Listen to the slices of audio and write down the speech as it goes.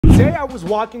Today I was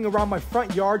walking around my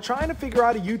front yard trying to figure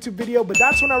out a YouTube video, but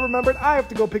that's when I remembered I have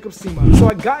to go pick up Seema. So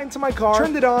I got into my car,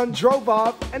 turned it on, drove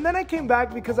off, and then I came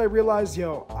back because I realized,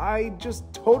 yo, I just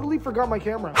totally forgot my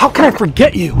camera. How can I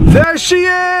forget you? There she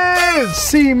is!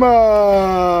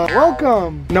 Seema!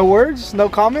 Welcome. No words? No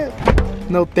comment?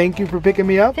 No thank you for picking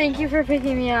me up? Thank you for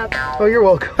picking me up. Oh, you're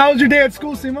welcome. How was your day at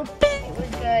school, Seema? It was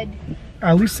good.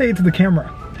 At least say it to the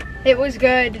camera. It was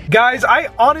good. Guys, I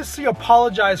honestly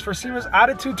apologize for Seema's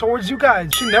attitude towards you guys.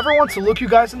 She never wants to look you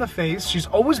guys in the face. She's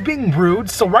always being rude.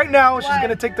 So right now, she's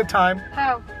gonna take the time.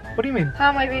 How? What do you mean? How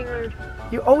am I being rude?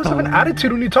 You always have an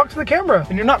attitude when you talk to the camera.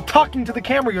 And you're not talking to the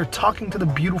camera, you're talking to the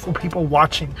beautiful people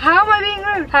watching. How am I being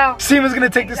rude? How? Seema's gonna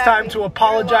take this time to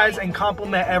apologize and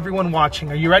compliment everyone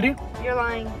watching. Are you ready? You're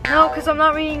lying. No, because I'm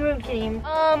not being rude, Kadeem.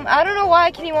 I don't know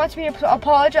why Kadeem wants me to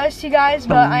apologize to you guys,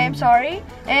 but I am sorry.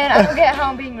 And I don't get how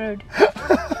I'm being rude.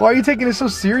 Why are you taking it so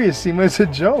serious, Seema? It's a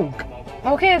joke.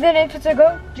 Okay, then if it's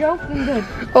a joke, then good.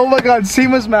 Oh my God,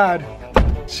 Seema's mad.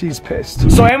 She's pissed.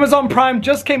 So Amazon Prime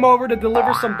just came over to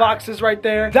deliver some boxes right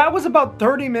there. That was about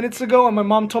 30 minutes ago and my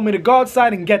mom told me to go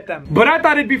outside and get them. But I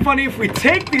thought it'd be funny if we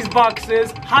take these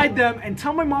boxes, hide them, and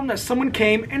tell my mom that someone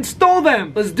came and stole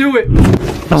them. Let's do it.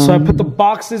 So I put the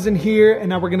boxes in here and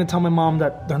now we're gonna tell my mom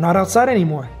that they're not outside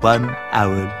anymore. 1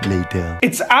 hour later.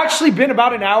 It's actually been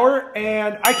about an hour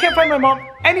and I can't find my mom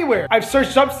anywhere. I've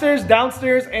searched upstairs,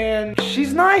 downstairs, and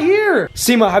she's not here.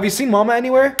 Seema, have you seen Mama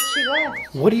anywhere? She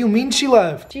left. What do you mean she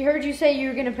left? She heard you say you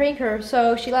were gonna prank her,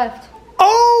 so she left.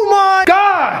 Oh my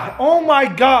God! Oh my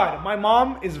God! My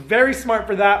mom is very smart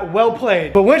for that. Well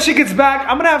played. But when she gets back,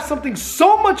 I'm gonna have something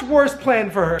so much worse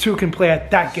planned for her. Two can play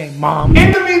at that game, Mom.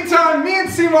 In the meantime, me and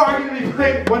Seema are gonna be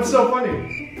playing. What's so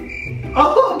funny?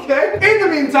 Oh, okay. In the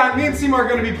meantime, me and Seema are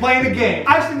gonna be playing a game.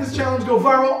 I've seen this challenge go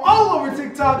viral all over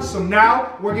TikTok, so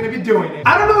now we're gonna be doing it.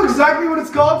 I don't know exactly what it's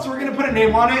called, so we're gonna put a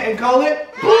name on it and call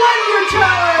it Blender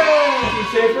Challenge! Can you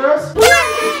say it for us?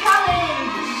 Blender Challenge!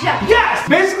 Yes!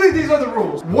 Basically, these are the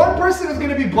rules. One person is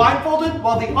gonna be blindfolded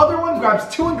while the other one grabs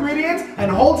 2 ingredients and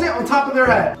holds it on top of their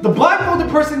head. The blindfolded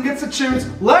person gets to choose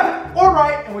left or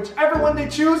right, and whichever one they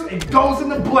choose, it goes in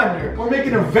the blender. We're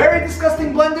making a very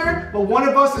disgusting blender, but one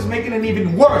of us is making an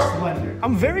even worse blender.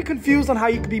 I'm very confused on how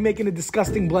you could be making a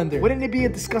disgusting blender. Wouldn't it be a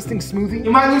disgusting smoothie?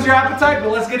 You might lose your appetite, but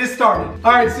let's get it started.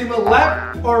 All right, Seema,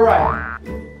 left or right?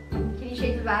 Can you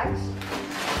shake the bags?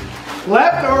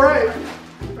 Left or right?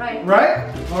 Right.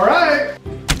 Right? All right.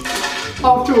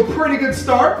 Off to a pretty good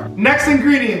start. Next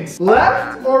ingredients.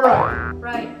 Left or right?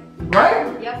 Right.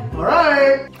 Right? Yep. All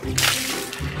right.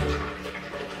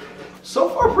 So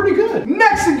far, pretty good.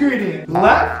 Next ingredient.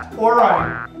 Left or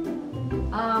right?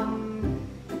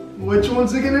 Which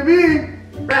one's it gonna be?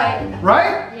 Right.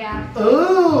 Right? Yeah.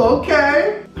 Oh,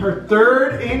 okay. Her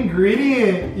third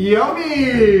ingredient.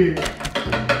 Yummy.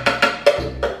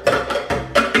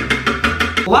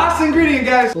 Last ingredient,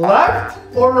 guys. Left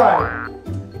or right?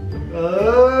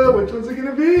 Which one's it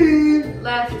gonna be?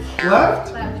 Left.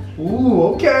 Left? Left. Ooh,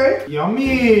 okay.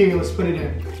 Yummy. Let's put it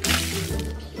in.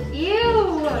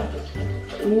 Ew.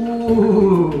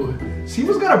 Ooh.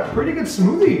 Seema's got a pretty good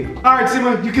smoothie. All right,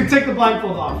 Seema, you can take the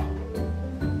blindfold off.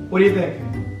 What do you think?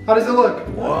 How does it look?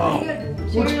 Wow. Pretty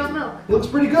good. Cereal milk. Looks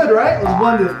pretty good, right? Let's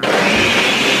blend it.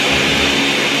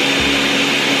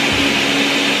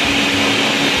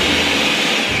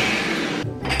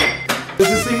 This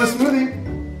is Seema's smoothie.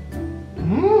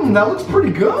 Mmm, that looks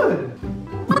pretty good.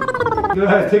 Go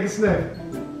ahead, take a sniff.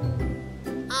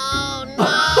 Oh no!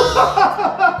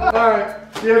 All right,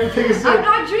 you have to take a sip. I'm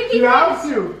not drinking You this. have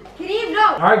to. Can you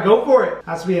no? All right, go for it.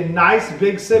 Has to be a nice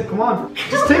big sip. Come on,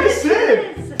 just take a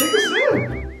sip. Take a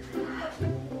sip.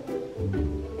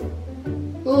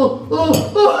 Oh, oh,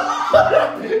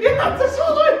 oh! You have to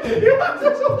swallow it. You have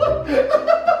to swallow it.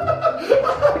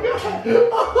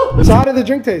 So how did the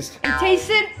drink taste? It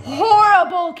tasted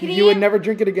horrible, Kadeem. You would never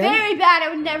drink it again? Very bad. I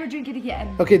would never drink it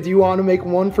again. Okay, do you want to make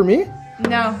one for me?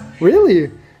 No. Really?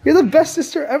 You're the best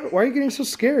sister ever. Why are you getting so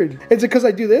scared? Is it because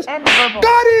I do this? And verbal.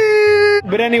 Got it!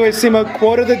 But anyway, Seema,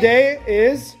 quote of the day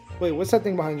is... Wait, what's that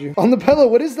thing behind you? On the pillow,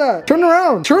 what is that? Turn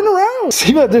around. Turn around.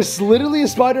 Seema, there's literally a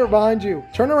spider behind you.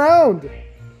 Turn around.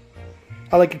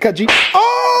 I like a cut G.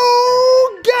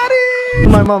 Oh, got it!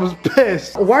 My mom's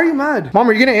pissed. Why are you mad? Mom,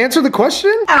 are you gonna answer the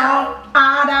question?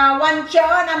 I don't want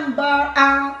your number.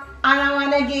 and I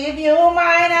wanna give you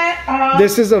mine.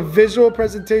 This is a visual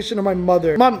presentation of my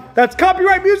mother. Mom, that's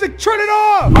copyright music, turn it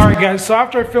off! Alright guys, so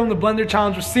after I filmed the blender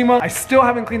challenge with Seema, I still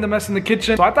haven't cleaned the mess in the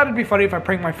kitchen. So I thought it'd be funny if I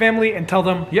prank my family and tell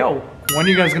them, yo, when are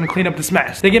you guys gonna clean up this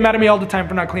mess? They get mad at me all the time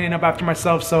for not cleaning up after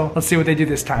myself, so let's see what they do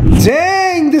this time.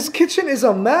 Dang, this kitchen is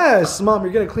a mess. Mom,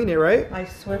 you're gonna clean it, right? I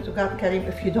swear to God, Karim,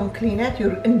 if you don't clean it,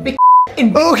 you're in big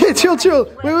Okay, chill.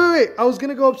 Wait. I was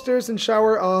gonna go upstairs and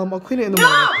shower. I'll clean it in the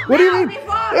morning. What do you mean?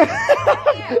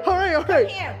 All right.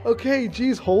 Okay,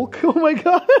 geez, Hulk. Oh my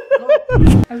God.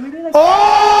 I really like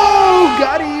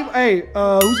Got him. Hey,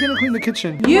 who's gonna clean the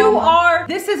kitchen? You are.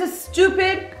 This is a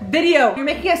stupid video. You're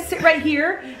making us sit right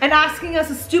here and asking us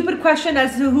a stupid question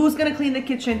as to who's gonna clean the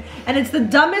kitchen. And it's the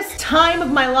dumbest time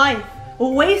of my life. A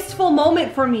wasteful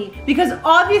moment for me because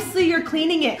obviously you're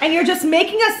cleaning it and you're just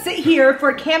making us sit here for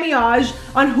a camouflage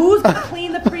on who's gonna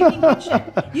clean the freaking kitchen.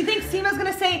 You think Seema's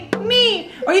gonna say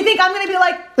me, or you think I'm gonna be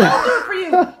like, I'll do it for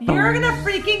you. You're gonna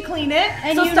freaking clean it,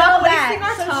 And so you stop know wasting that.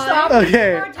 our So time. stop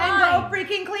Okay. And go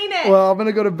freaking clean it. Well, I'm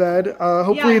gonna go to bed.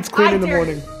 Hopefully Yeah, it's clean I in the dare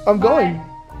morning. you. I'm going.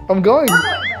 We're going to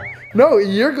bed. No,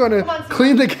 you're gonna Come on, Seema.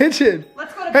 clean the kitchen.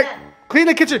 Let's go to Hey, bed. clean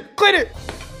the kitchen. Clean it.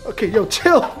 Okay, yo,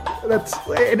 chill. That's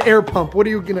an air pump. What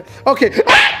are you gonna? Okay.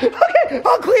 Okay,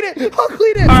 I'll clean it.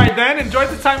 All right, then enjoy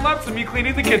the time lapse of me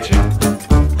cleaning the kitchen.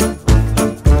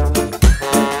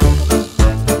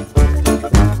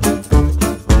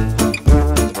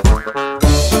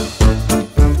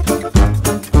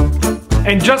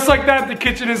 And just like that, the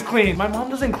kitchen is clean. My mom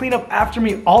doesn't clean up after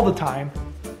me all the time.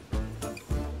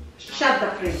 Shut the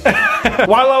freak.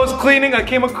 While I was cleaning, I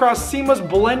came across Seema's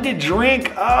blended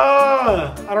drink.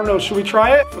 I don't know, should we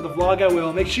try it? For the vlog, I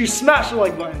will. Make sure you smash the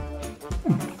like button.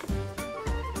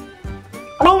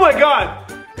 Oh my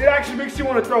God! It actually makes you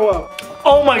want to throw up.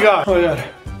 Oh my God. Oh my God.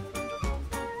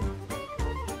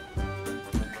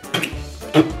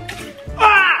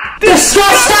 Ah!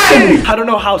 Disgusting! I don't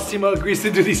know how Seema agrees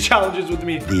to do these challenges with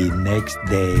me. The next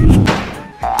day.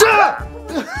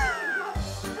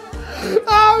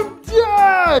 I'm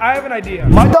dead! I have an idea.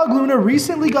 My dog Luna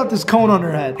recently got this cone on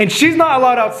her head, and she's not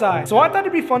allowed outside. So I thought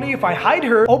it'd be funny if I hide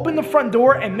her, open the front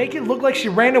door, and make it look like she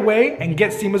ran away and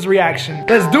get Seema's reaction.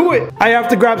 Let's do it! I have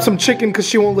to grab some chicken because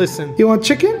she won't listen. You want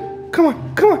chicken? Come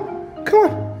on.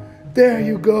 There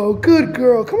you go. Good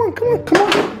girl. Come on.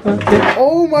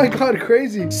 Oh my God,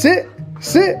 crazy. Sit.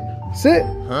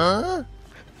 Huh?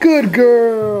 Good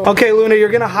girl. Okay, Luna, you're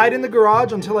gonna hide in the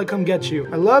garage until I come get you.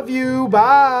 I love you,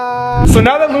 bye. So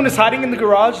now that Luna's hiding in the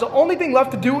garage, the only thing left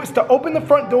to do is to open the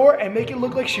front door and make it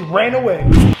look like she ran away.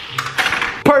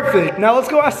 Perfect. Now let's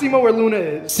go ask Seema where Luna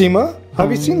is. Seema,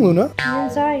 have you seen Luna? She's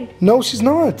inside. No, she's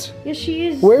not. Yes, she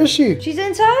is. Where is she? She's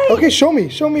inside. Okay, show me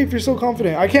if you're so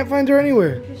confident. I can't find her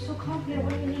anywhere. You're so confident.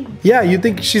 What do you mean? Yeah, you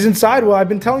think she's inside? Well, I've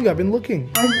been telling you, I've been looking.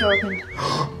 Why is it open?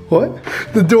 What?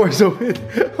 The door's open.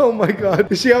 Oh my God.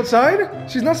 Is she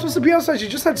outside? She's not supposed to be outside. She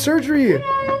just had surgery.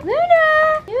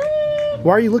 Luna!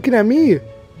 Why are you looking at me?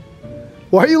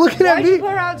 Why are you looking at Why'd me? you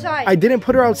put her outside? I didn't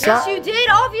put her outside. Yes, you did.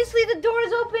 Obviously, the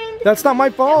door's open. That's not my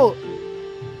fault.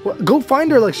 What? Go find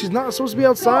her. Like, she's not supposed to be So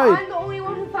outside. I'm the only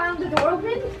one who found the door open?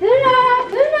 Luna!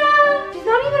 She's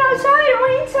not even outside or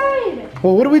inside.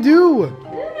 Well, what do we do? Luna!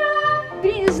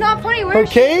 It's not funny. Where Her is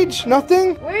she? cage?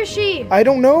 Nothing? Where is she? I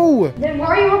don't know. Then why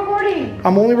are you recording?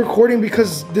 I'm only recording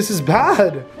because this is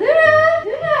bad.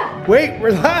 Luna! Wait,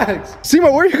 relax.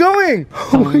 Seema, where are you going?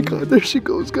 Oh my God, there she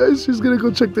goes, guys. She's gonna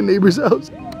go check the neighbor's house.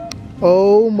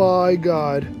 Oh my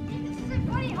God. This isn't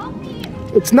funny. Help me.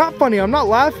 It's not funny. I'm not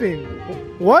laughing.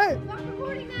 What? Stop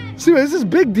recording that. Seema, this is a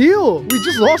big deal. We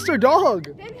just lost our dog.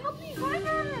 Then help me find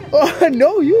her. Oh,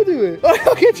 no, you do it.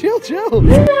 Okay, chill.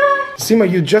 Luna! Seema,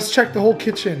 you just checked the whole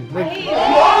kitchen. I Like, hate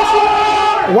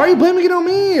you. why are you blaming it on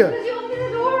me? Because you opened the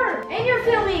door. And you're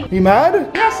filming. You mad?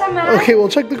 Yes, I'm mad. Okay, well,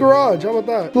 check the garage. How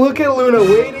about that? Look at Luna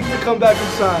waiting to come back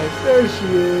inside. There she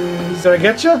is. Did I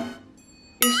get you?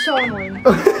 You're so annoying.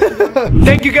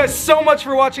 Thank you guys so much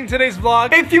for watching today's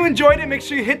vlog. If you enjoyed it, make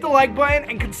sure you hit the like button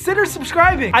and consider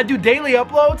subscribing. I do daily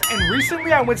uploads, and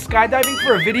recently I went skydiving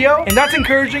for a video, and that's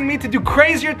encouraging me to do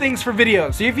crazier things for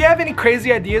videos. So if you have any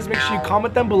crazy ideas, make sure you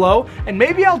comment them below, and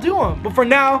maybe I'll do them. But for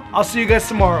now, I'll see you guys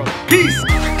tomorrow. Peace!